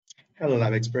Hello,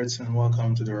 lab experts, and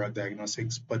welcome to the Rock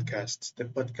Diagnostics podcast, the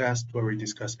podcast where we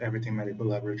discuss everything medical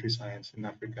laboratory science in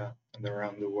Africa and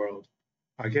around the world.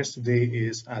 Our guest today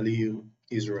is Aliyu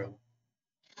Israel.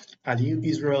 Aliyu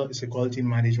Israel is a quality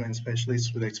management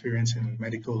specialist with experience in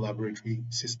medical laboratory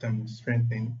system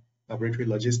strengthening, laboratory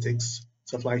logistics,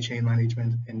 supply chain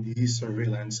management, and disease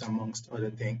surveillance, amongst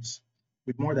other things.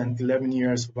 With more than 11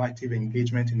 years of active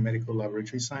engagement in medical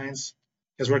laboratory science,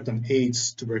 he has worked on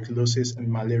AIDS, tuberculosis, and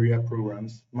malaria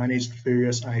programs, managed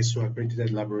various ISO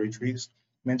accredited laboratories,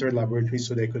 mentored laboratories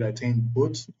so they could attain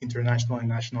both international and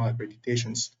national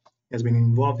accreditations. He has been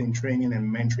involved in training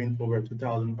and mentoring over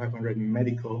 2,500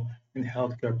 medical and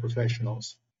healthcare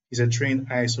professionals. He's a trained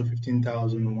ISO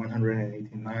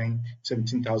 15189,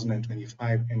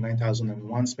 17025, and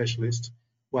 9001 specialist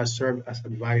who has served as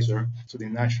advisor to the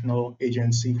National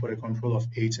Agency for the Control of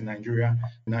AIDS in Nigeria,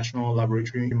 the National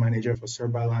Laboratory Manager for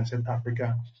Cerebral Lancet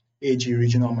Africa, AG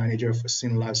Regional Manager for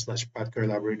SynLab/Patcare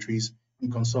Laboratories,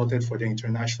 and consulted for the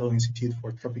International Institute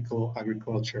for Tropical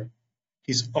Agriculture.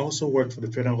 He's also worked for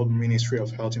the Federal Ministry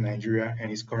of Health in Nigeria,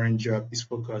 and his current job is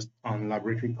focused on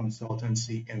laboratory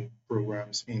consultancy and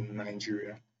programs in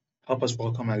Nigeria. Help us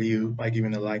welcome Aliyu by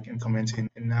giving a like and commenting.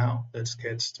 And now let's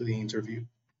get to the interview.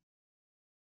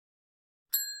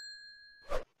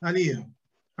 Aliyu,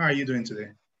 how are you doing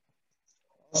today?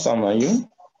 Awesome, are you?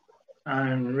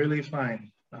 I'm really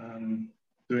fine. I'm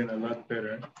doing a lot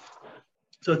better.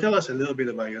 So tell us a little bit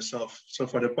about yourself. So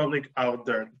for the public out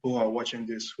there who are watching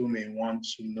this, who may want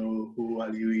to know who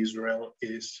Aliyu Israel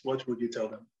is, what would you tell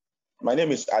them? My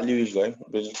name is Aliyu Israel,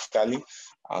 basically.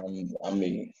 I'm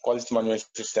a quality management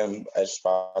system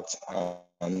expert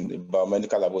and a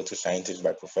biomedical laboratory scientist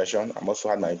by profession. I'm also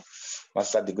had my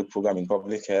master's degree program in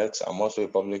public health. I'm also a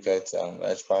public health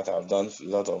expert. I've done a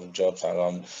lot of jobs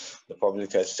around the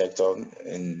public health sector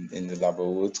in the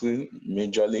laboratory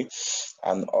majorly,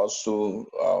 and also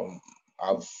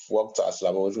I've worked as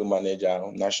laboratory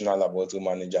manager, national laboratory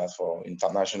manager for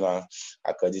international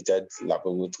accredited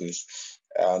laboratories.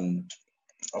 And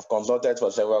I've consulted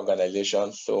for several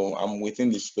organizations, so I'm within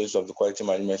the space of the quality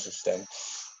management system,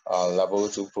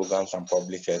 laboratory programs, and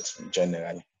public health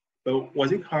generally. But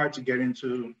was it hard to get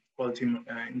into quality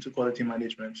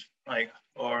management,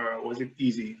 or was it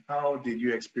easy? How did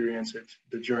you experience it,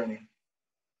 the journey?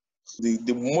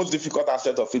 The most difficult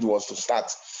aspect of it was to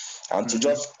start and to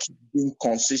just keep being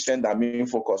consistent and being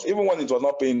focused, even when it was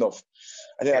not paying off.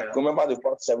 I think I remember the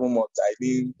first 7 months,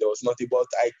 there was nothing, but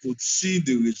I could see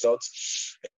the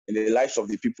results in the lives of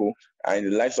the people and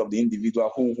in the lives of the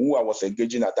individual who I was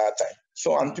engaging at that time.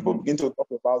 So, and people begin to talk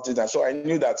about it. And so I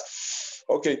knew that,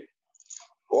 okay,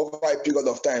 over a period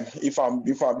of time, if I'm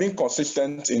being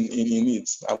consistent in it,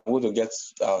 I'm going to get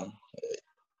a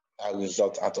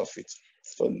result out of it.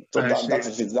 So that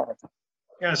is it.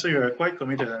 Yeah, so you're quite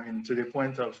committed, to the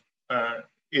point of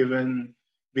even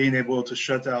being able to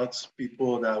shut out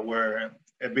people that were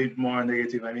a bit more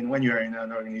negative. When you're in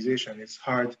an organization, it's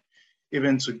hard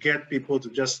even to get people to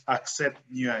just accept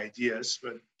new ideas.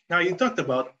 But now you talked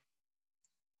about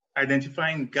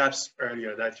identifying gaps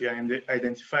earlier, that you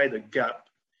identified a gap,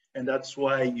 and that's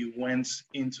why you went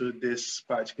into this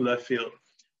particular field.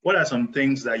 What are some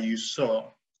things that you saw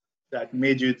that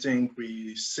made you think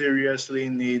we seriously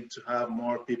need to have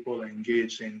more people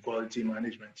engaged in quality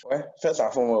management? Well, first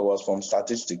and foremost was from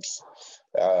statistics.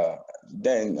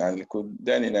 Then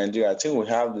in Nigeria, I think we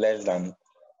had less than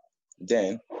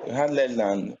 5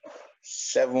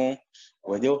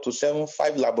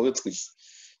 laboratories,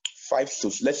 5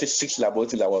 to let's say 6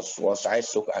 laboratories that was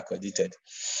ISO accredited.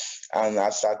 And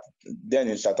then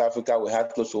in South Africa, we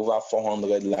had close to over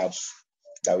 400 labs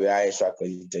that were ISO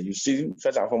accredited. You see,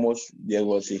 first and foremost, there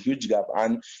was a huge gap.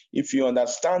 And if you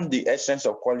understand the essence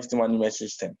of quality management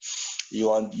system,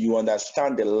 you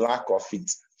understand the lack of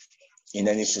it in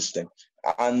any system.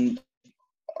 And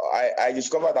I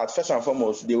discovered that first and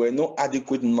foremost, there were no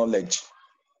adequate knowledge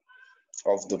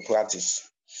of the practice.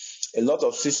 A lot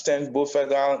of systems, both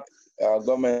federal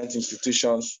government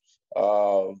institutions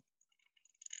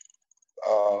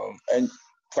and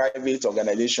private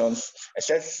organizations,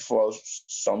 except for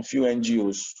some few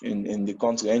NGOs in the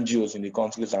country, and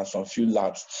some few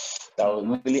labs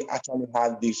that really actually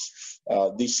had this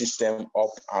system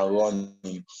up and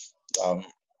running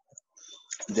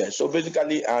there. So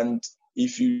basically, and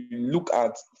if you look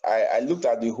at, I looked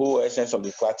at the whole essence of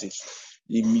the practice,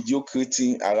 the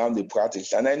mediocrity around the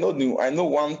practice, and I know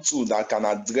one tool that can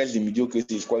address the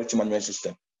mediocrity is quality management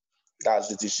system.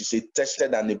 It is a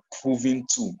tested and a proven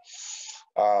tool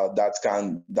that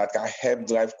can help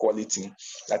drive quality,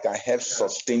 that can help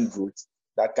sustain growth,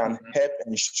 that can help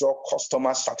ensure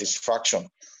customer satisfaction.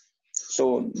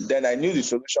 So then I knew the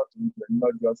solution to it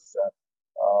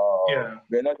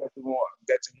we're not just even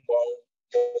getting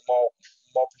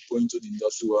more people into the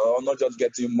industry, or not just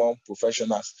getting more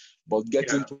professionals, but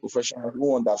getting professionals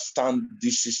who understand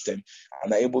this system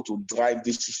and are able to drive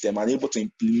this system and able to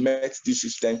implement this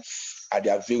system at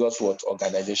their various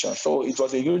organizations. So it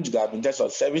was a huge gap in terms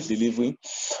of service delivery,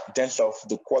 in terms of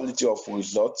the quality of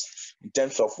results, in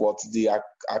terms of what the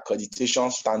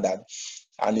accreditation standard,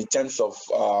 and in terms of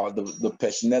the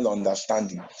personnel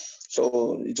understanding.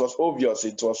 So it was obvious.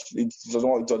 It was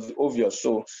obvious.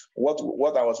 So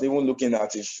what I was even looking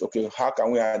at is, okay, how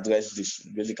can we address this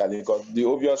basically? Because the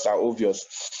obvious are obvious.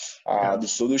 The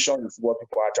solution is what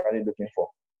people are actually looking for,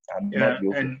 and not the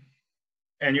obvious.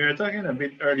 And you were talking a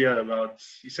bit earlier about,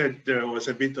 you said there was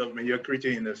a bit of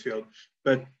mediocrity in the field,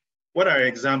 but what are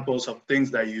examples of things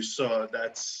that you saw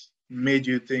that made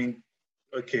you think,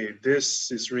 okay, this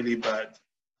is really bad?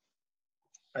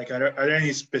 Like, are there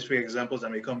any specific examples that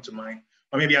may come to mind?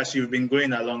 Or maybe as you've been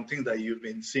going along, things that you've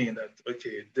been seeing that,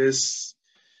 okay,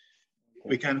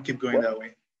 we can't keep going that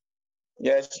way.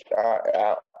 Yes,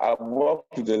 I've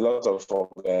worked with a lot of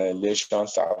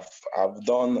organizations. I've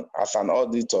done as an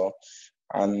auditor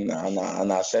and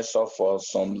an assessor for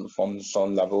some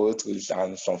laboratories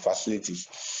and some facilities.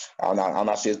 And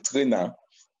as a trainer,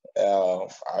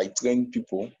 I train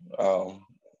people,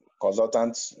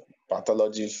 consultants,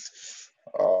 pathologists,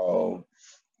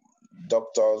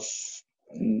 doctors,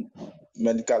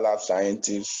 medical lab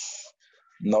scientists,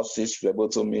 nurses,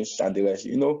 phlebotomists, and the rest.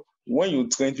 When you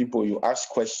train people, you ask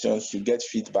questions, you get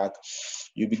feedback,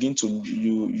 you begin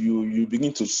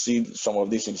to see some of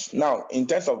these things. Now, in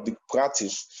terms of the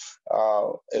practice,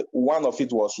 one of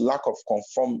it was lack of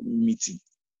conformity.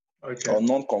 Okay. Or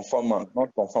non-conformance.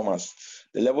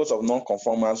 The levels of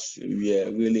non-conformance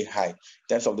were really high. In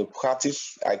terms of the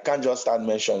practice, I can't just start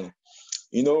mentioning.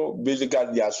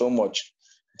 Basically, there's so much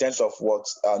in terms of what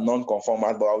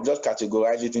non-conformance, but I'll just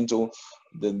categorize it into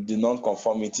the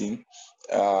non-conformity,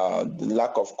 the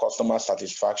lack of customer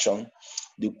satisfaction,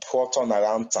 the poor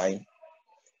turnaround time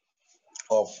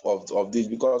of this.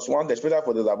 Because one, especially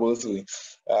for the laboratory,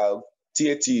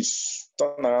 TAT's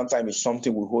turnaround time is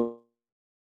something we hold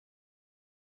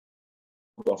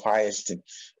of high esteem,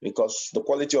 because the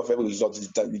quality of every result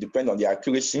depends on the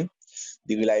accuracy,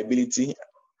 the reliability,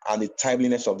 and the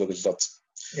timeliness of the result.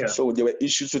 Yeah. So there were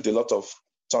issues with a lot of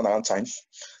turnaround times.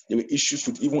 There were issues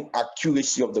with even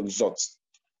accuracy of the results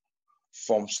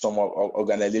from some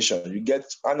organizations. You get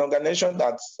an organization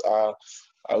that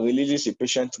releases a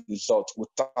patient result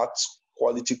without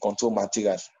quality control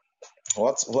materials.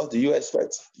 What do you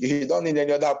expect? You don't need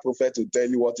any other prophet to tell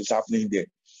you what is happening there.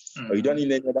 Or you don't need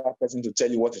any other person to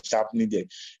tell you what is happening there.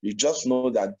 You just know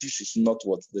that this is not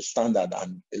what the standard,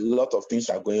 and a lot of things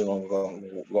are going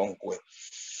wrong way.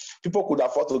 People could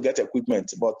afford to get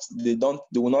equipment, but they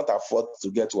will not afford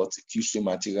to get what QC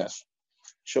materials.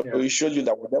 So it shows you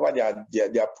that whatever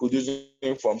they are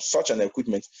producing from such an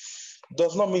equipment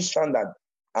does not meet standard,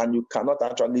 and you cannot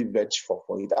actually vouch for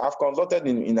it. I've consulted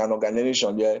in an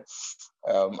organization where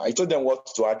I told them what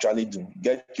to actually do: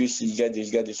 get QC,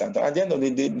 get this, and at the end of the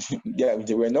day,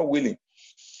 they were not willing.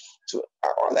 So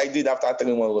all I did after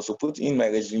 3 months was to put in my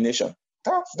resignation.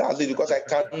 That's it, because I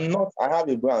have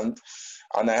a brand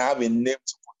and I have a name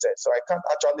to protect, so I can't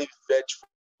actually vouch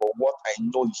for what I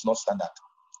know is not standard.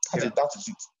 That is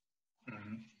it.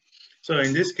 Mm-hmm. So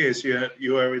in this case,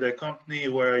 you are with a company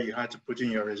where you had to put in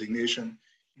your resignation.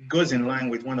 It goes in line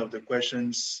with one of the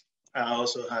questions I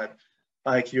also had.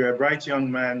 Like, you're a bright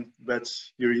young man, but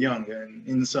you're young. And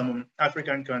in some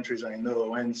African countries, I know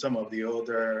when some of the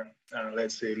older,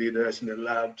 let's say, leaders in the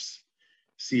labs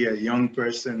see a young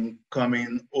person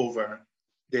coming over,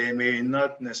 they may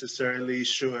not necessarily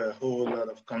show a whole lot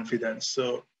of confidence.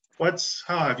 So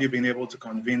how have you been able to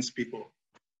convince people,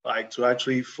 like, to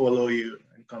actually follow you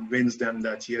and convince them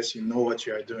that, yes, you know what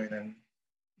you are doing and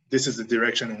this is the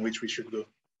direction in which we should go?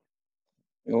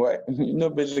 Well,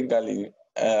 basically,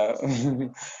 well,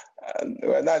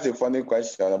 that's a funny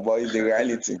question, but it's the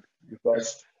reality,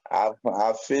 because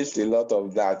I've faced a lot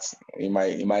of that in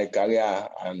my career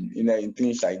and in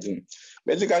things I do.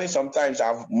 Basically, sometimes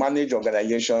I've managed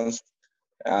organizations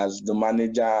as the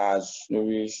manager, as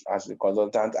the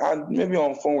consultant, and maybe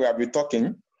on phone we have been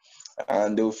talking,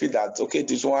 and they will feel that, okay,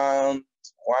 this one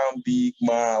big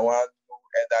man, one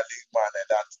elderly man, and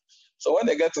that. So when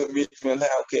they get to meet me, like,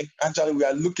 okay, actually we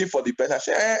are looking for the person. I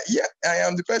say, yeah, I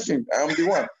am the person. I am the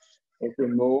one. I say,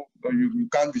 no, you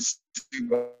can't be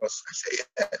serious. I say,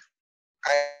 yeah,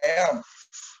 I am.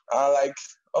 I'm like,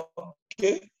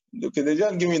 okay, they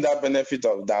just give me that benefit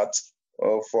of that.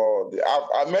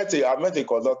 I met a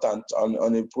consultant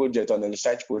on a project, on a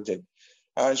research project,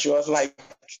 and she was like,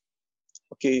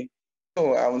 okay,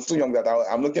 no, I'm too young that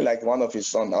I'm looking like one of his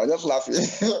sons. I was just laughing.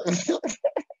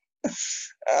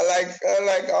 I was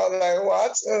like,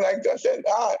 what? I said,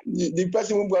 the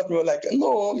person who brought me was like,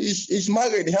 no, he's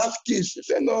married, he has kids. She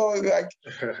said, no, like,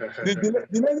 the lady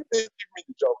didn't give me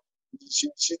the job. She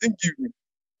didn't give me.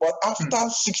 But after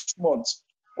 6 months,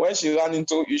 when she ran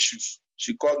into issues,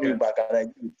 she called me back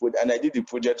and I did the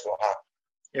project for her.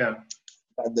 Yeah.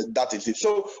 That is it.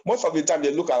 So most of the time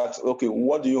they look at, okay,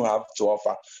 what do you have to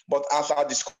offer? But as our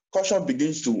discussion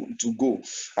begins to go,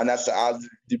 and as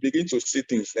they begin to see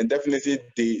things, then definitely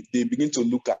they begin to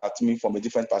look at me from a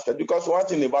different perspective. Because one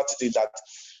thing about it is that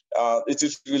it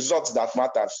is results that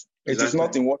matters. Exactly. It is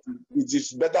not in what it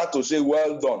is better to say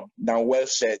well done than well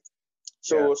said.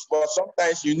 So, but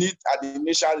sometimes you need at the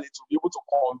initial to be able to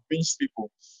convince people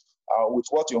with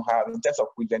what you have in terms of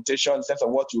presentation, in terms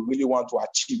of what you really want to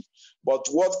achieve. But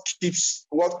what keeps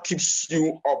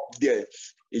you up there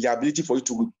is the ability for you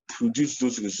to produce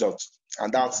those results,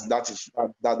 and that is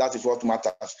what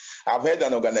matters. I've heard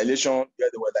an organization where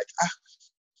they were like,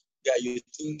 yeah, I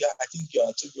think you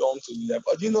are too young to do that.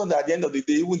 But you know that at the end of the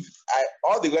day, even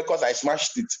all the records I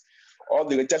smashed it. All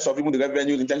the in terms of even the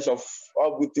revenue, in terms of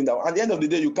all good things. At the end of the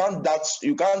day, you can't doubt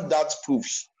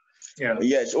proofs. Yeah.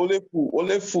 Yes, only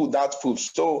fool that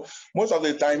proofs. So most of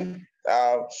the time,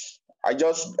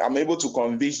 I'm able to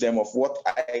convince them of what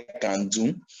I can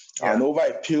do, and over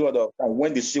a period of time,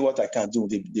 when they see what I can do,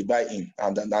 they buy in,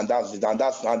 and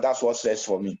that's what says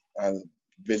for me. And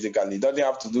basically, it doesn't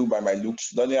have to do by my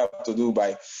looks, doesn't have to do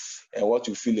by what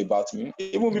you feel about me.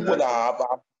 Even people that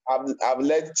have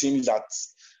led teams that,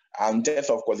 in terms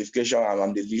of qualification,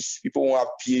 I'm the least. People who have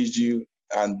PhD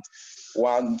and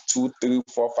 1, 2, 3,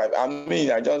 4, 5. I mean,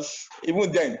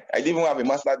 even then, I didn't even have a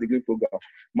master's degree program,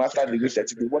 master's degree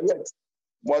certificate.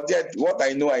 But yet, what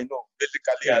I know,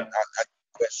 basically. Yeah.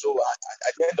 So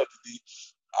at the end of the day,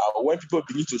 when people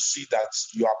begin to see that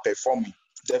you are performing,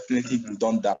 definitely you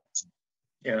don't doubt.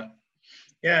 Yeah.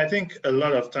 Yeah, I think a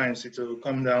lot of times it will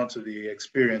come down to the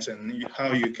experience and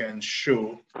how you can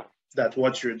show that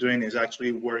what you're doing is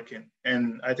actually working.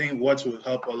 And I think what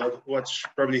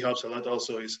probably helps a lot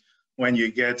also is when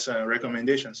you get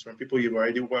recommendations from people you've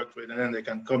already worked with, and then they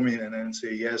can come in and then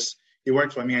say, yes, he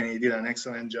worked for me and he did an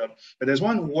excellent job. But there's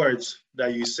one word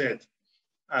that you said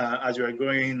as you are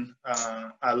going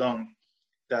along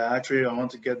that actually I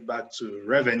want to get back to: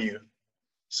 revenue.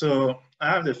 So I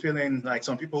have the feeling like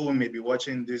some people who may be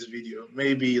watching this video,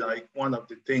 maybe like one of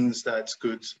the things that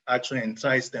could actually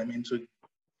entice them into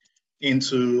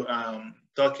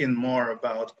talking more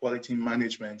about quality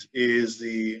management is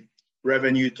the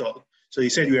revenue talk. So you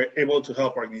said you were able to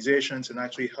help organizations and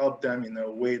actually help them in a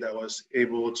way that was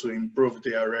able to improve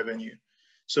their revenue.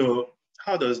 So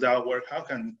how does that work? How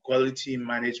can quality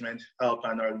management help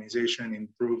an organization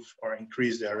improve or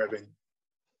increase their revenue?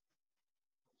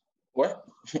 Well,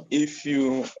 if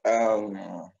you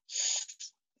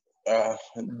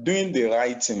doing the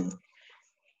right thing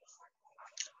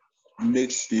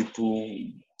makes people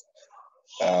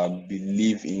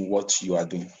believe in what you are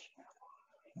doing.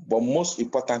 But most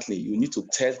importantly, you need to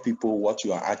tell people what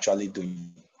you are actually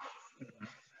doing.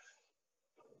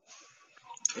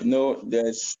 There's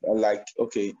there's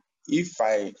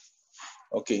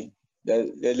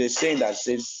a saying that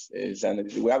says,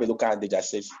 and we have a local adage that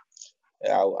says,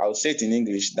 I'll say it in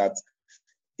English, that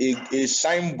a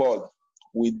signboard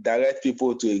will direct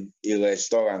people to a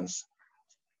restaurant,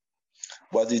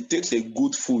 but it takes a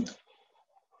good food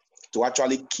to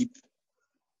actually keep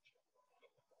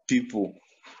people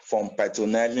from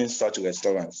patronizing such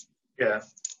restaurants. Yeah.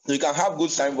 So you can have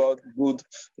good signboard, good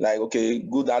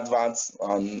adverts,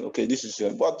 and this is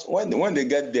it. But when they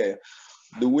get there,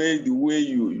 the way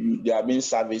they are being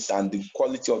serviced and the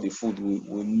quality of the food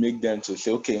will make them to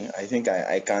say, okay, I think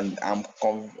I'm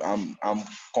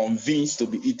convinced to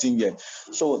be eating here.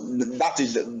 So that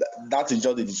is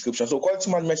just the description. So quality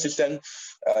management system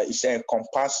is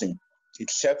encompassing.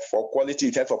 It's help for quality,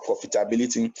 it helps for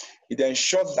profitability. It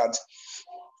ensures that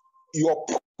your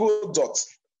product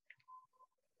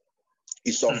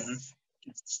is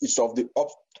of the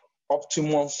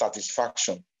optimum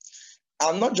satisfaction.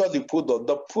 And not just the product,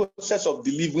 the process of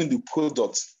delivering the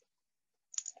product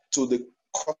to the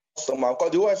customer.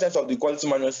 Because the whole essence of the quality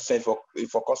management system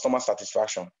is for customer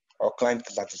satisfaction or client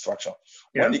satisfaction.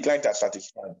 Yeah. When the client is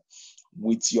satisfied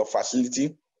with your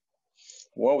facility,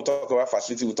 when we talk about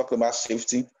facility, we talk about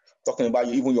safety, talking about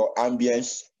even your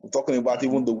ambience, we're talking about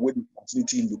even the way the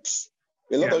facility looks.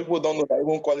 A lot of people don't know that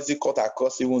even quality cut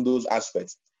across even those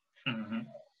aspects.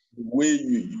 the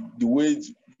way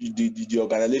the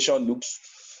organization looks,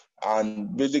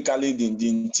 and basically the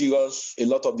interiors, a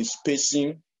lot of the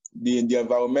spacing, the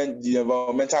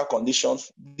environmental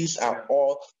conditions. These are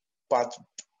all part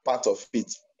of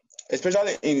it.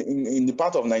 Especially in the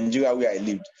part of Nigeria where I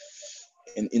lived,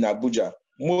 in Abuja,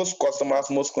 most customers,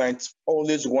 most clients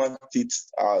always want it.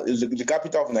 It's the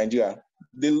capital of Nigeria.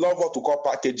 They love what to call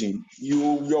packaging.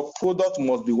 Your product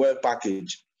must be well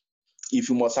packaged if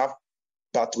you must have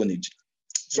patronage.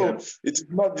 So it's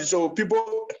not so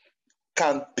people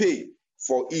can pay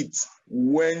for it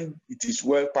when it is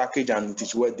well packaged and it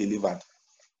is well delivered.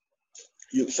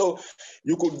 So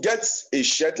you could get a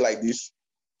shirt like this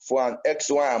for an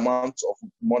XY amount of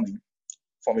money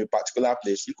from a particular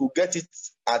place. You could get it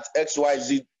at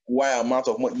XYZ amount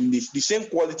of money, the same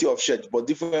quality of shirt, but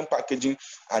different packaging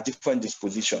and different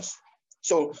dispositions.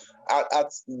 So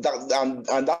that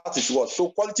is what. So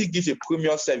quality gives a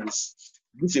premium service,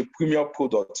 gives a premium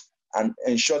product, and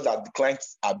ensure that the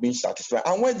clients are being satisfied.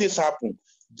 And when this happens,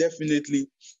 definitely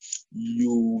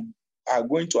you are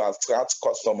going to attract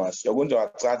customers, you're going to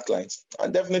attract clients.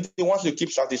 And definitely once you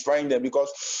keep satisfying them,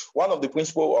 because one of the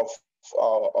principles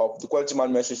of the quality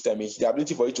management system is the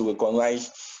ability for you to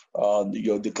recognize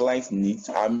the client's needs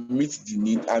and meet the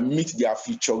need and meet their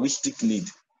futuristic need.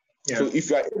 Yeah. So if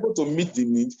you are able to meet the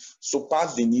need,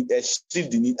 surpass the need,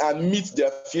 exceed the need, and meet their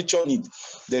future need,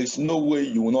 there is no way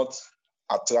you will not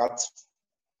attract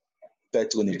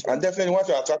patronage. And definitely once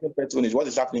you're attracting patronage, what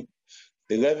is happening?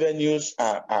 The revenues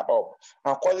are up.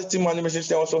 And quality management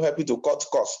system also help you to cut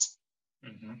costs,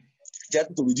 help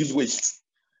you to reduce waste,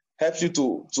 helps you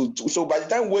to so by the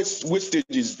time wastage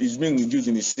is being reduced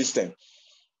in the system,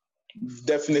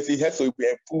 definitely helps to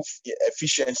improve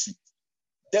efficiency.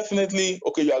 Definitely,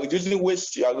 okay, you are reducing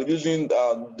waste, you are reducing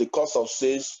the cost of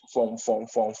sales from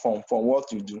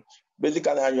what you do.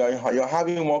 Basically, you're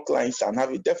having more clients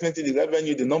and definitely the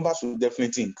revenue, the numbers will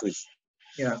definitely increase.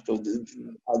 Yeah. So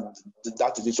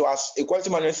that is it. So as a quality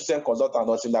management system consultant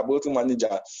or a laboratory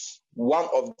manager, one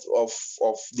of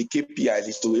the KPIs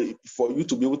is for you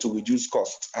to be able to reduce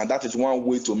costs, and that is one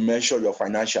way to measure your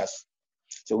financials.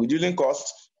 So reducing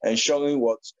costs, ensuring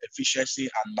what efficiency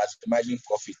and maximizing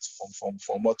profit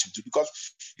from what you do, because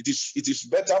it is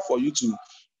better for you to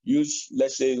use,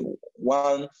 let's say,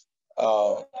 1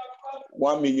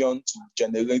 million to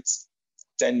generate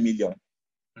 10 million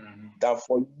than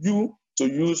for you to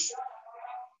use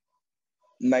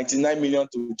 99 million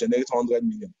to generate 100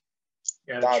 million.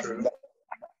 Yeah, that's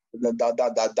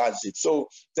it. So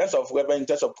in terms of revenue, in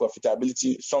terms of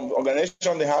profitability, some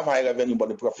organizations, they have high revenue, but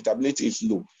the profitability is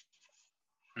low.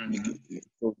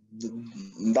 So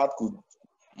that could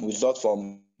result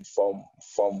from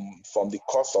the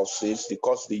cost of sales, the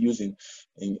cost they use in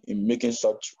making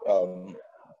such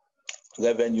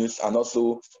revenues, and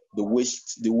also the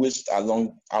waste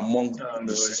among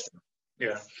the system.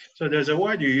 Yeah. So there's a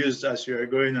word you used as you are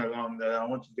going along that I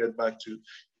want to get back to.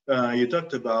 You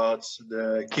talked about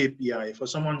the KPI. For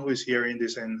someone who is hearing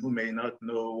this and who may not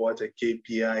know what a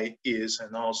KPI is,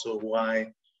 and also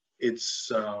why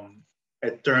it's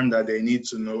a term that they need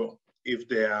to know if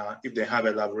they have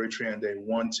a laboratory and they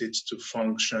want it to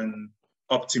function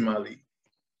optimally.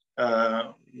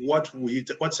 What's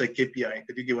a KPI?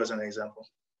 Could you give us an example?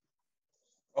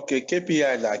 Okay,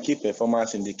 KPIs are key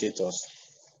performance indicators.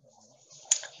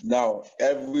 Now,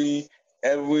 every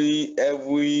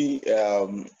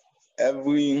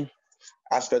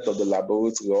aspect of the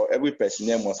laboratory or every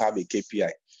personnel must have a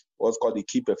KPI, what's called the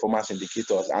key performance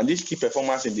indicators. And this key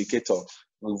performance indicator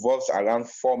revolves around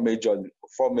four major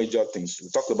things. We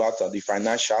talk about the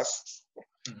financials,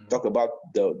 talk about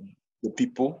the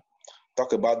people,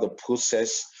 talk about the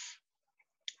process,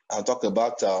 and talk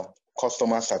about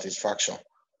customer satisfaction.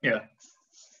 Yeah.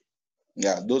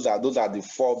 Yeah, those are the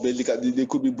four. Basically, they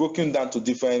could be broken down to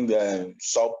different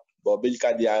but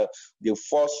basically they are the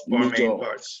first main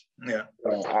parts. Yeah.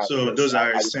 So those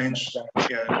are essential.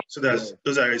 Yeah. So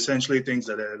those are essentially things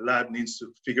that a lab needs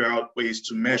to figure out ways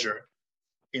to measure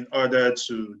in order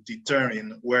to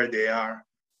determine where they are,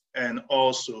 and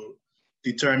also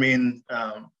determine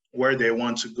where they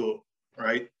want to go.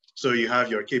 Right. So you have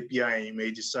your KPI, and you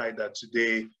may decide that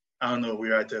today, I don't know,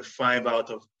 we're at a 5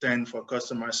 out of 10 for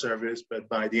customer service, but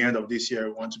by the end of this year,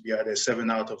 we want to be at a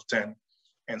 7 out of 10.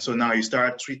 And so now you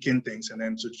start tweaking things, and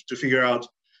then to figure out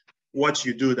what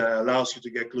you do that allows you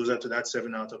to get closer to that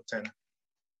 7 out of 10.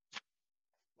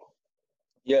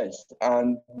 Yes,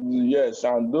 and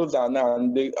those are now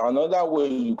another way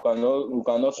you can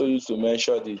also use to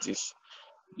measure it is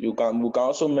we can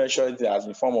also measure it as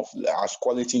a form of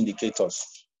quality indicators.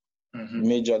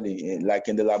 majorly, like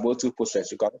in the laboratory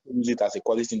process. You can also use it as a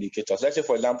quality indicator. So let's say,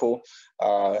 for example,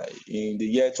 in the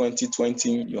year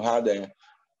 2020, you had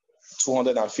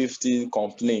 250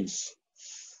 complaints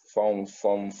from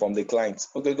the clients.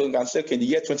 Okay, you can say, okay, the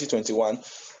year 2021, we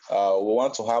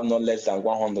want to have not less than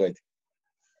 100.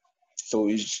 So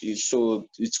it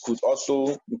could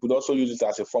also, you could also use it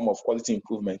as a form of quality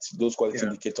improvement, those quality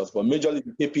indicators. But majorly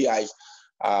the KPIs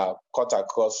are cut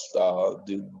across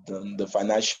the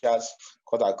financials,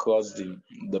 cut across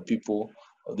the people,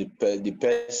 the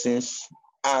persons,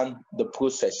 and the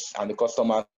process and the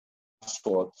customer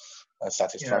for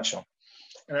satisfaction.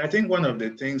 And I think one of the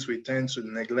things we tend to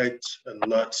neglect a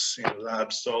lot in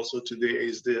labs also today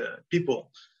is the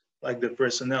people, like the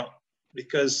personnel,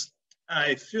 because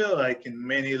I feel like in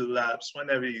many labs,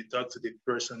 whenever you talk to the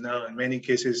personnel, in many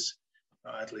cases,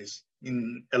 at least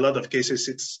in a lot of cases,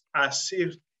 it's as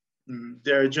if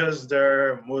they're just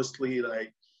there mostly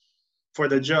like for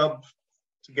the job,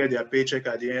 to get their paycheck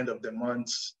at the end of the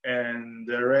month, and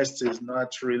the rest is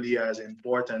not really as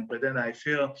important. But then I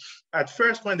feel at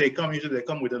first when they come, usually they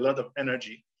come with a lot of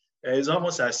energy. It's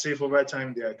almost as if over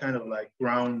time they are kind of like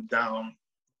ground down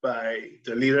by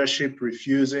the leadership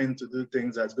refusing to do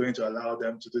things that's going to allow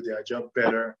them to do their job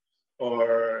better,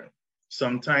 or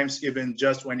sometimes even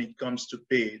just when it comes to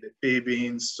pay, the pay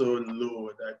being so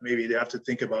low that maybe they have to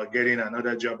think about getting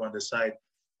another job on the side.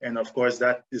 And of course,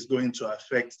 that is going to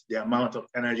affect the amount of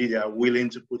energy they are willing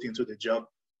to put into the job.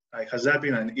 Like, has that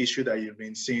been an issue that you've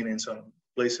been seeing in some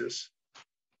places?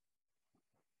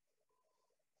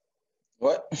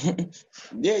 Well,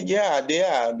 yeah, they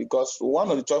are, because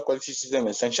one of the top quality system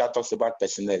essential talks about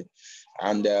personnel.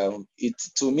 And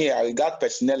to me, I regard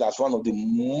personnel as one of the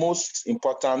most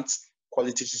important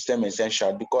quality system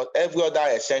essential, because every other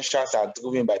essentials are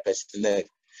driven by personnel.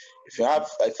 If you have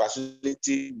a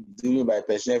facility driven by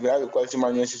personnel, if you have a quality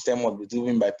management system, will be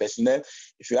driven by personnel.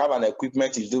 If you have an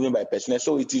equipment, it's driven by personnel.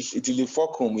 So it is the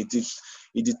fulcrum. It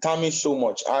determines so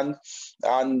much. And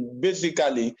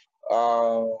basically,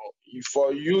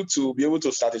 for you to be able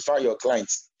to satisfy your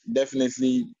clients,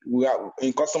 definitely we are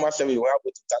in customer service, we have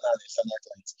both internal and external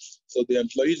clients. So the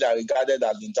employees are regarded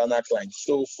as the internal clients.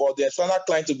 So for the external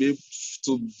client to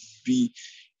be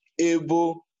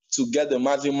able to get the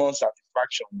maximum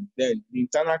satisfaction, then the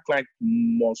internal client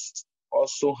must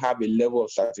also have a level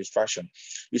of satisfaction.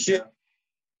 You see, a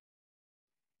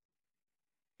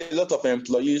lot of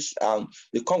employees,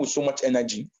 they come with so much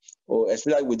energy, or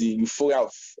especially with the euphoria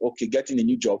of getting a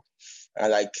new job,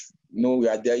 and we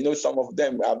are there. Some of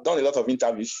them, I've done a lot of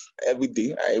interviews every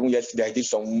day. Even yesterday I did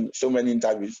so many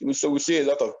interviews. So we see a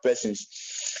lot of persons,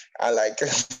 and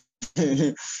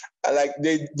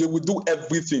they will do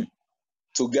everything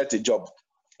to get a job.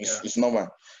 It's normal.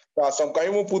 But some can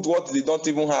even put what they don't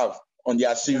even have on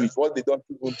their CV, what they don't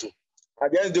even do.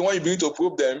 At the end of the day, when you begin to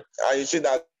prove them, and you see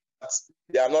that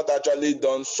they have not actually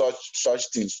done such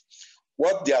things,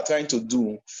 what they are trying to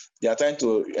do, they are trying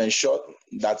to ensure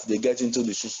that they get into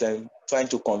the system, trying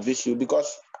to convince you,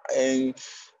 because when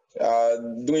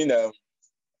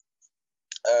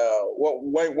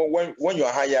you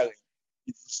are hiring,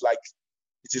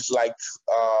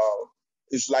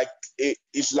 it's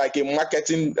like a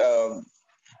marketing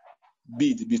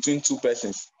bid between two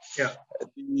persons. Yeah.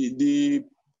 The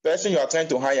person you are trying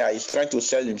to hire is trying to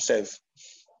sell himself,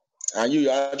 and you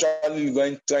are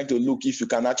actually trying to look if you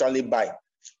can actually buy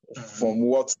from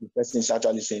what the person is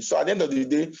actually saying. So at the end of the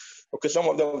day, some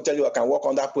of them will tell you I can work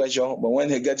under pressure, but when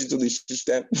they get into the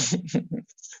system,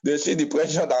 they see the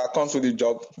pressure that comes with the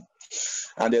job.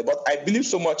 But I believe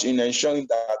so much in ensuring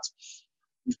that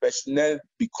the personnel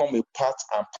become a part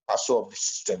and parcel of the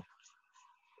system.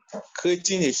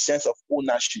 Creating a sense of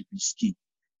ownership is key.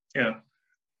 Yeah.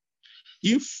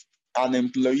 If an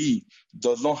employee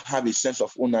does not have a sense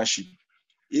of ownership,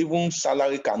 even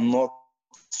salary cannot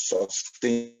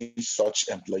sustain such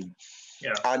employee.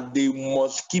 Yeah. And they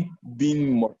must keep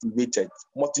being motivated.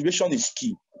 Motivation is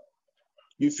key.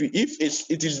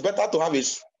 It is better to have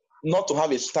not to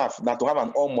have a staff than to have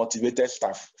an unmotivated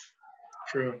staff.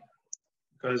 True.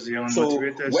 Because the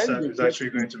unmotivated staff is actually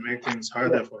going to make things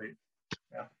harder for you.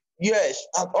 Yeah. Yes,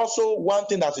 and also one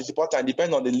thing that is important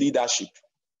depends on the leadership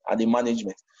and the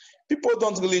management. People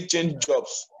don't really change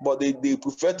jobs, but they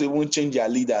prefer to even change their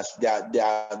leaders,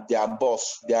 their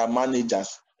boss, their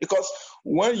managers. Because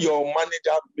when your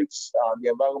manager makes the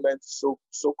environment so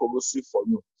corrosive for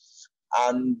you,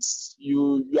 and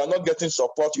you are not getting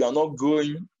support, you are not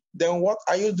growing, then what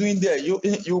are you doing there?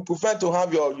 You prefer to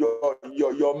have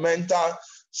your mental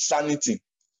sanity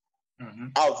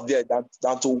out there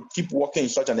than to keep working in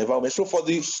such an environment. So for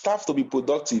the staff to be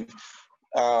productive,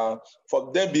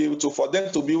 for them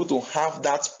to be able to have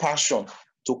that passion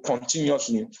to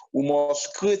continuously, we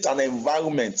must create an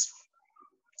environment,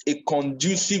 a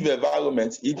conducive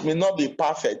environment. It may not be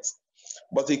perfect,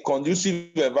 but a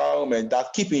conducive environment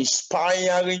that keep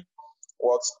inspiring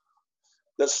what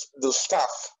the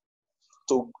staff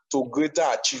to greater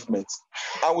achievement.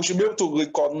 And we should be able to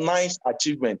recognize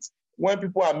achievement. When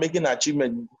people are making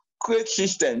achievement, create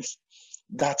systems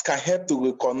that can help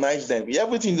to recognize them.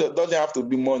 Everything doesn't have to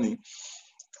be money,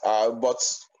 but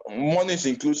money is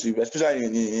inclusive, especially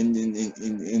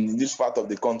in this part of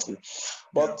the country.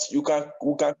 But we can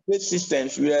create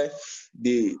systems where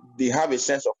they have a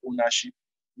sense of ownership,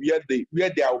 where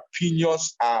their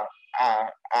opinions are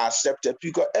accepted,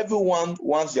 because everyone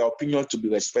wants their opinion to be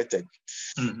respected.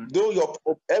 Mm-hmm. Though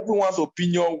everyone's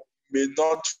opinion may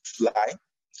not fly,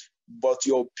 but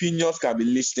your opinions can be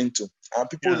listened to, and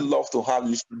people love to have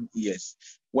listening ears.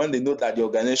 When they know that the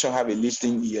organization have a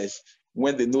listening ears,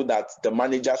 when they know that the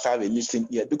managers have a listening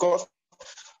ear, because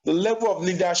the level of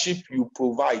leadership you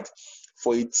provide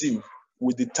for a team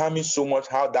will determine so much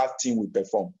how that team will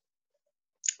perform.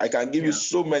 I can give you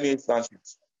so many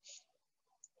instances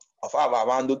of how I've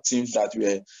handled teams that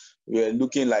were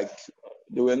looking like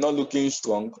they were not looking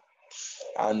strong,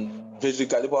 and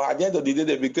basically, but at the end of the day,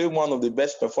 they became one of the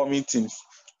best performing teams.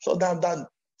 So that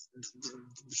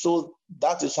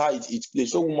is how it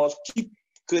plays. So we must keep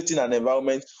creating an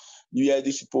environment where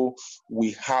these people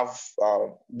we have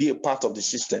be a part of the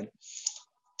system,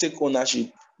 take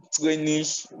ownership,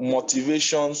 trainings,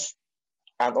 motivations,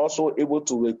 and also able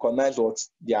to recognize what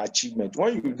their achievement.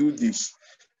 When you do this,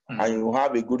 and you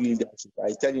have a good leadership,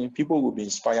 I tell you, people will be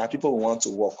inspired, people will want to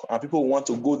work, and people will want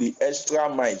to go the extra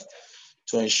mile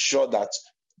to ensure that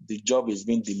the job is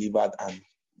being delivered and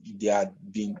they are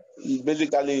being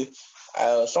basically.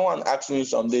 Someone asked me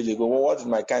some days ago, well, what is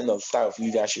my kind of style of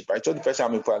leadership? I told the person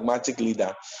I'm a pragmatic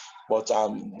leader, but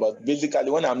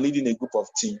basically when I'm leading a group of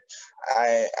team,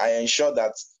 I ensure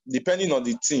that depending on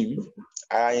the team,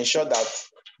 I ensure that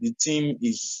the team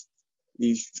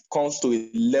comes to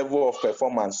a level of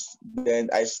performance. Then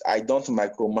I don't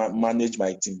micromanage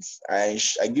my teams. I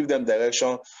give them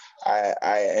direction.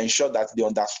 I ensure that they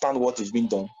understand what is being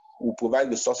done. We provide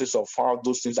the sources of how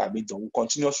those things are being done. We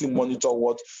continuously monitor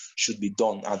what should be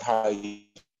done and how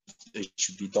it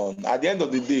should be done. At the end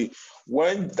of the day,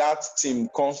 when that team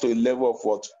comes to a level of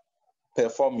what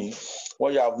performing,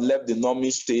 when you have left the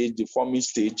norming stage, the forming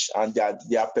stage, and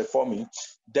they are performing,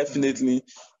 definitely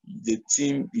the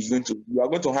team you are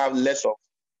going to have less of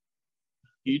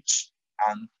each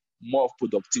and more of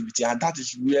productivity. And that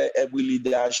is where every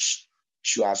leader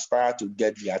should aspire to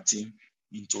get their team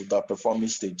into the performing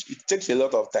stage. It takes a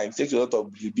lot of time, it takes a lot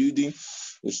of rebuilding,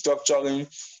 restructuring,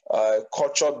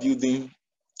 culture building,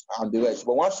 and the rest.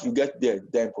 But once you get there,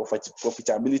 then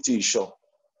profitability is sure.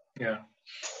 Yeah.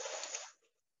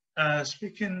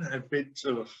 Speaking a bit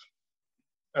of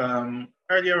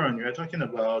earlier on, you were talking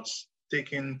about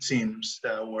taking teams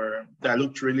that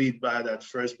looked really bad at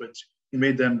first, but you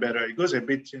made them better. It goes a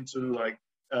bit into like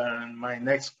my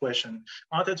next question.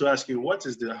 I wanted to ask you, what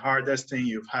is the hardest thing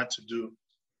you've had to do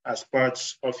as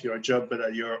part of your job, but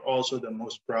that you're also the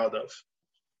most proud of?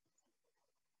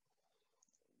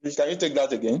 Can you take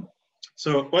that again?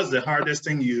 So what's the hardest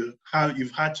thing you've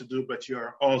had to do, but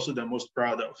you're also the most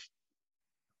proud of?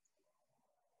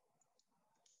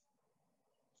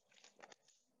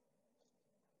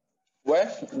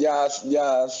 Well, there are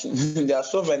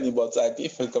so many, but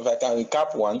if I can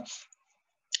recap one,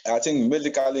 I think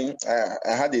basically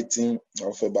I had a team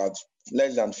of about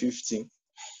less than 50,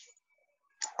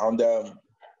 and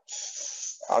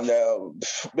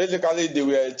basically they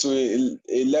were to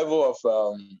a level of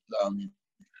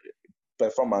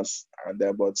performance,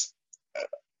 but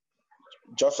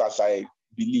just as I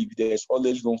believe, there's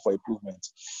always room for improvement.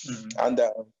 Mm-hmm. And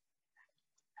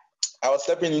I was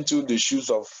stepping into the shoes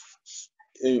of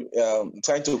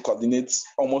trying to coordinate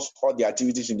almost all the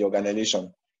activities in the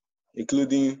organization,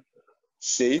 including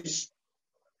sales,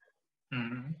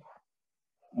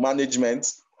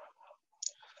 management,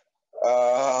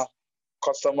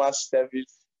 customer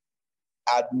service,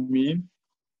 admin. In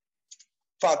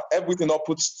fact, everything all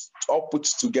put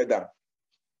together.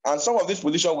 And some of these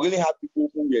positions really had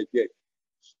people who were there.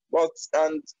 But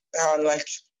and like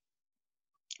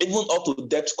even up to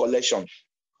debt collection.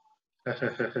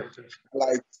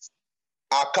 Like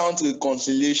account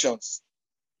reconciliations.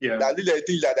 Yeah. These are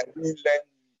things that I didn't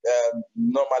learn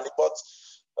normally. But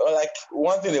like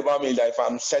one thing about me is that if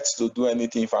I'm set to do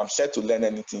anything, if I'm set to learn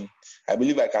anything, I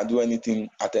believe I can do anything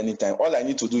at any time. All I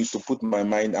need to do is to put my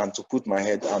mind and to put my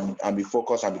head and be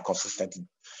focused and be consistent. Yeah.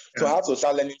 So I have to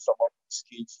start learning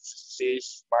skills,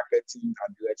 sales, marketing,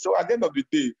 and the rest. So at the end of the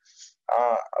day,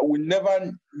 we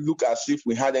never look as if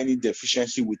we had any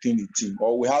deficiency within the team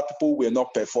or we had people who were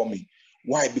not performing.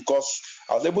 Why? Because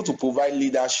I was able to provide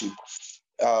leadership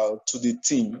to the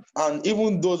team, and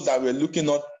even those that were looking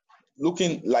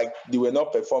like they were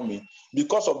not performing,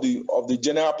 because of the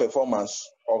general performance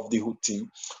of the whole team,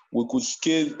 we could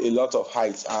scale a lot of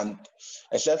heights, and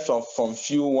except from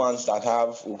few ones that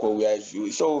have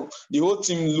so the whole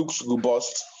team looks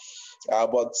robust.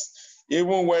 But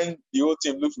even when the whole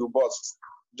team looks robust,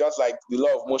 just like the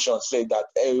law of motion said, that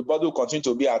everybody will continue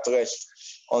to be at rest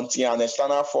until an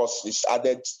external force is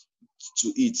added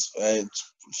to it.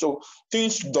 So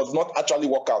things does not actually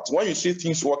work out. When you see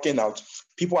things working out,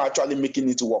 people are actually making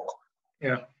it work.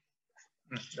 Yeah,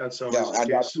 that's always the case.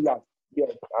 And I feel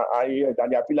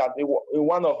that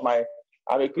one of my,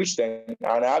 I'm a Christian,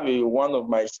 and I have one of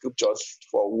my scriptures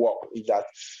for work is that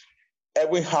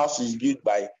every house is built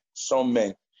by some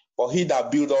men, but he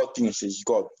that build all things is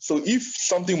God. So if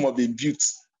something must be built,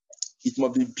 it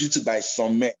must be built by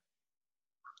some men.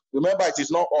 Remember, it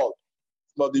is not all,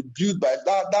 but be built by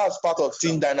that. That's part of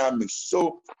team dynamics.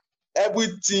 So every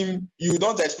team, you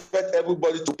don't expect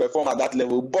everybody to perform at that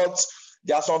level, but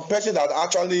there are some persons that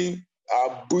actually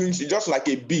brings just like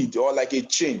a bead or like a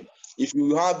chain. If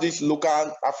you have these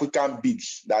local African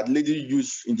beads that ladies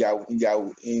use in their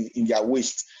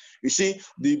waist, you see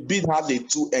the bead has a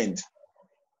two end.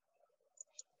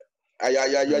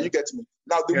 You get me?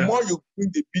 Now, the more you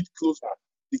bring the bead closer,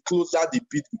 the closer the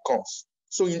bead becomes.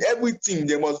 So in everything,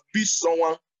 there must be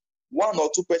someone, one or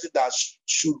two persons that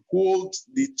should hold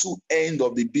the two ends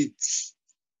of the beads.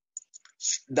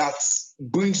 That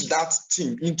brings that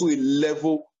team into a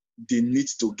level they need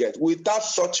to get. Without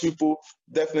such people,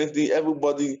 definitely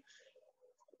everybody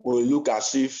will look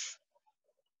as if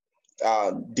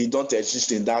they don't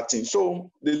exist in that team.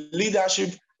 So the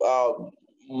leadership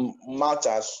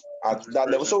matters at that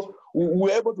level. So we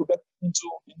were able to get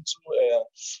into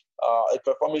a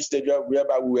performance stage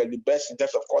whereby we were the best in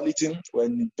terms of quality, we're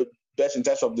the best in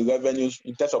terms of the revenues,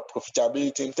 in terms of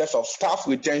profitability, in terms of staff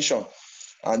retention.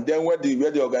 And then where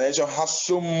the organization has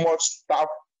so much staff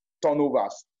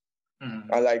turnovers,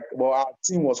 and our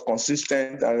team was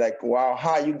consistent, and wow,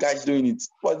 how are you guys doing it?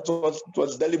 But it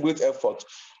was deliberate effort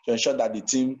to ensure that the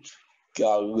team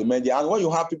remain there. And when you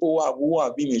have people who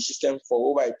have been in the system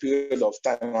for over a period of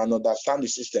time and understand the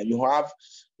system, you have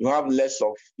less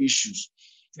of issues.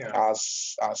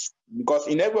 As because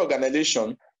in every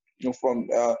organization, from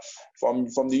the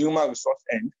human resource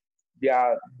end,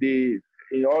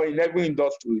 in every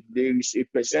industry, there is a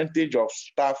percentage of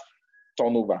staff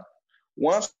turnover.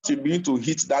 Once you begin to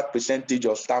hit that percentage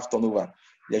of staff turnover,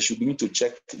 they should begin to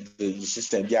check the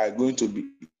system. There are going to be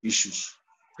issues.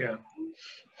 Yeah.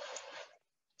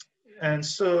 And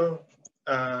so,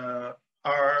 my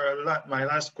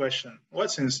last question: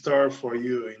 what's in store for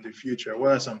you in the future?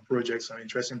 What are some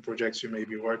interesting projects you may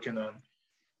be working on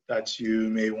that you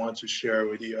may want to share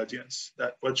with the audience?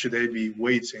 What should they be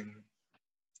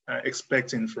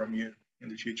expecting from you in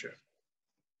the future?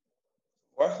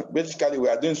 Well, basically, we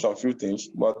are doing some few things,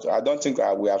 but I don't think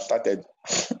we have started.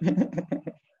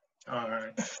 All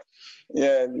right.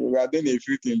 Yeah, we are doing a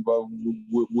few things, but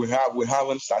we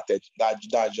haven't started. That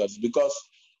just because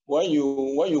when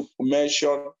you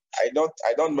measure, I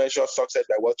don't measure success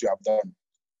by what you have done.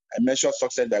 I measure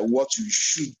success by what you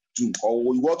should do or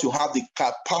what you have the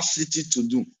capacity to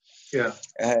do. Yeah.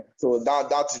 So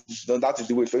that is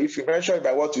the way. So if you measure it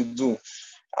by what you do,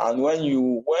 and when a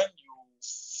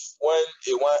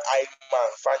one-eyed man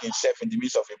finds himself in the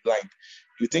midst of a blind,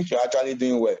 you think you're actually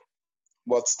doing well.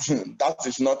 But that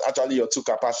is not actually your true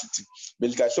capacity.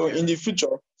 Basically. So in the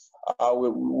future,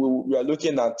 we are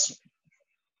looking at,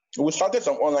 we started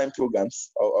some online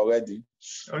programs already,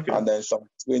 and then some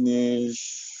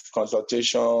trainings,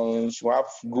 consultations. We have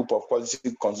a group of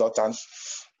policy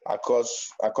consultants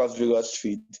across various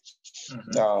fields,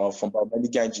 from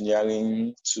biomedical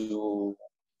engineering to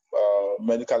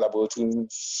medical laboratory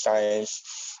science,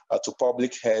 to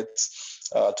public health,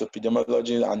 to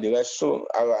epidemiology and the rest. So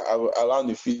around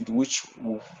the field, which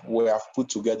we have put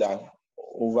together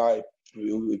over a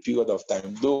period of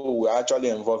time, though we're actually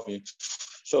involved in.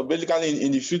 So basically,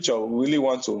 in the future, we really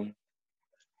want to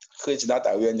create that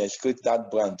awareness, create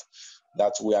that brand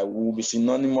that will be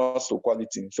synonymous to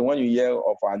quality. So when you hear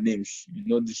of our names, you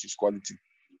know this is quality.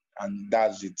 And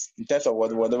that's it. In terms of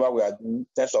whatever we are doing, in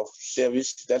terms of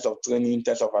service, in terms of training, in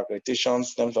terms of accreditations,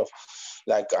 in terms of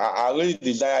I really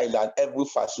desire that every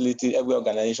facility, every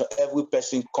organization, every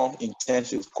person come in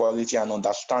terms with quality and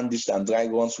understand this and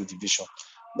drive on with the vision.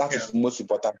 That is the most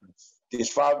important. it's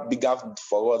far bigger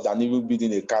for us than even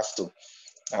building a castle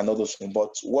and all those things.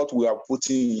 But what we are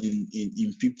putting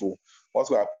in people, what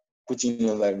we are putting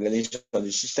in like relations,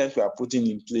 the systems we are putting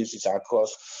in places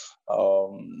across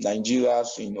Nigeria,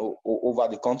 over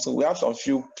the country. We have some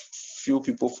few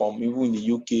people from even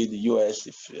the UK, the US,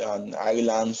 and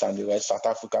Ireland, and the rest, South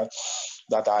Africa,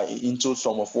 that are into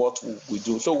some of what we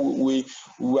do. So we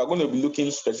are going to be looking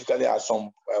specifically at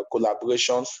some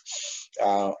collaborations,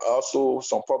 also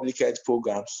some public health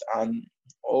programs, and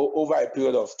over a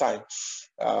period of time,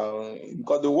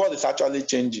 because the world is actually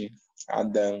changing,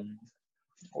 and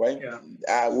we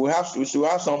should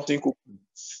have something cooking.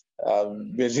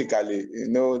 Basically,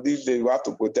 these days we have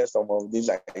to protect some of these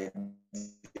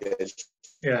ideas,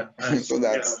 so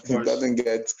that it doesn't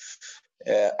get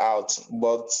out.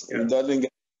 But it doesn't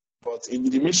get. But in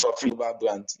the midst of global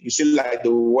brand, you see, like the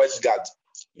WestGuard.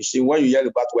 You see, when you hear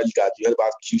about WestGuard, you hear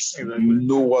about QC. Exactly. You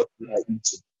know what you are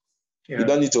into. Yeah. You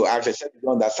don't need to ask, except you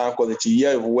don't understand quality. You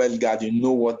hear of WestGuard, you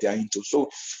know what they are into. So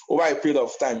over a period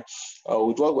of time,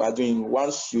 with what we are doing,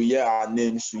 once you hear our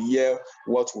names, you hear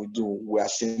what we do, we are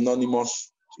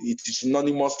synonymous. It is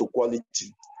synonymous to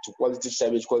quality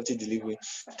service, quality delivery,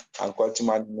 and quality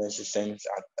management systems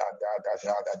at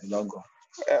the logo.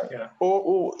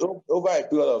 Over a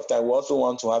period of time, we also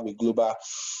want to have a global,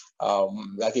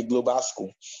 like a global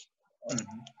school,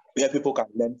 where people can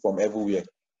learn from everywhere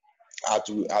at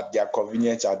their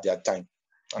convenience, at their time,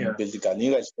 and basically,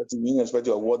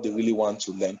 irrespective of what they really want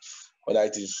to learn, whether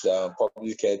it is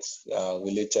public health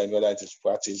related, whether it is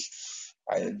practice.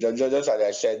 Just as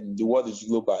I said, the world is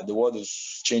global, the world is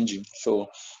changing, so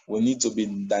we need to be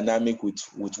dynamic with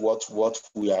what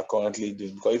we are currently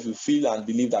doing. Because if you feel and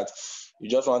believe that you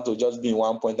just want to just be in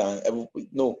one point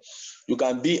no, you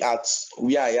can be at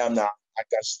where I am now. I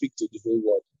can speak to the whole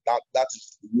world. That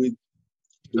is the way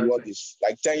the world is.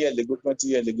 Like 10 years ago, 20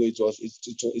 years ago,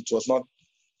 it was not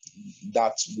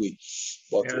that way.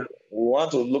 But we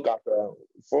want to look at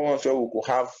forums where we could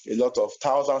have a lot of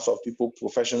thousands of people,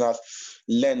 professionals,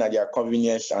 learn at their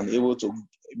convenience and be able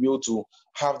to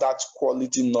have that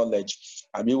quality knowledge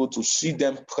and be able to see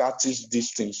them practice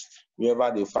these things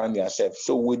wherever they find themselves.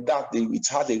 So with that, it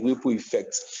has a ripple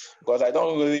effect, because I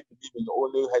don't really believe in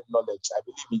only head knowledge. I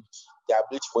believe in the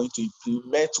ability for you to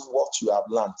implement what you have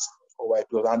learned.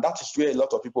 And that is where a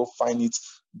lot of people find it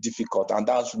difficult, and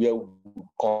that's where we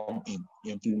come in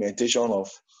implementation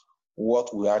of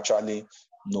what we actually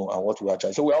know and what we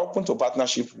actually. So we're open to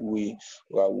partnership. We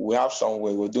have some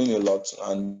way, we're doing a lot,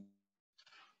 and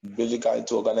basically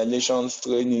to organizations,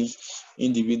 trainees,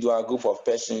 individual, group of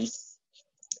persons.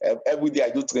 Every day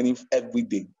I do training every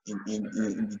day in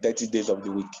the 30 days of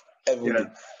the week, every day.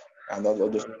 And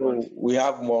so we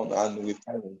have more, and we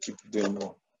keep doing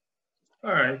more.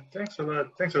 All right. Thanks a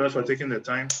lot. Thanks a lot for taking the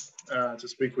time to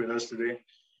speak with us today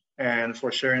and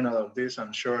for sharing all of this.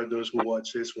 I'm sure those who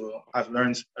watch this will have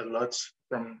learned a lot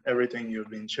from everything you've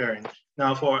been sharing.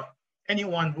 Now, for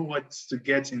anyone who wants to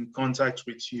get in contact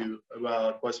with you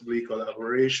about possibly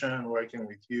collaboration, working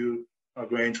with you, or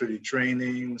going through the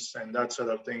trainings and that sort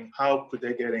of thing, how could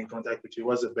they get in contact with you?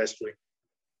 What's the best way?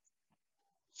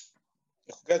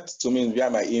 Get to me via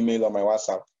my email or my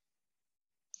WhatsApp.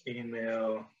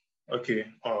 Email. Okay,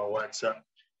 or WhatsApp.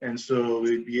 And so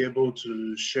we'll be able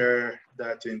to share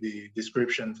that in the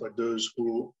description for those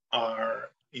who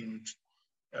are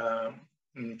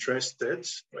interested,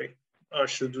 right? Or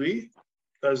should we?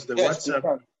 Because the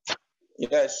WhatsApp.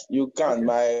 Yes, you can. Okay.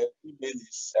 My email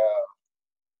is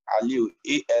Aliu,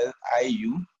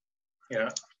 ALIU. Yeah.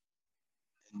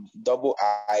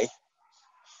 I,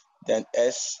 then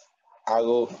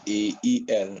SROAEL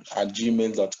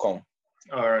 @gmail.com.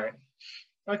 All right.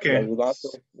 Okay. Yeah, you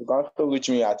can also reach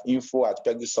me at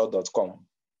info@pegisol.com.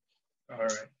 All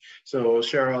right. So we'll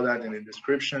share all that in the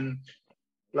description.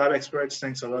 Lab Experts,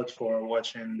 thanks a lot for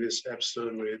watching this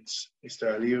episode with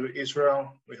Mr. Aliu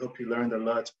Israel. We hope you learned a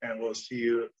lot, and we'll see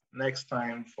you next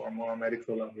time for more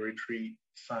medical laboratory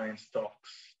science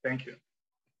talks. Thank you.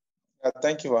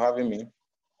 Thank you for having me.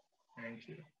 Thank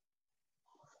you.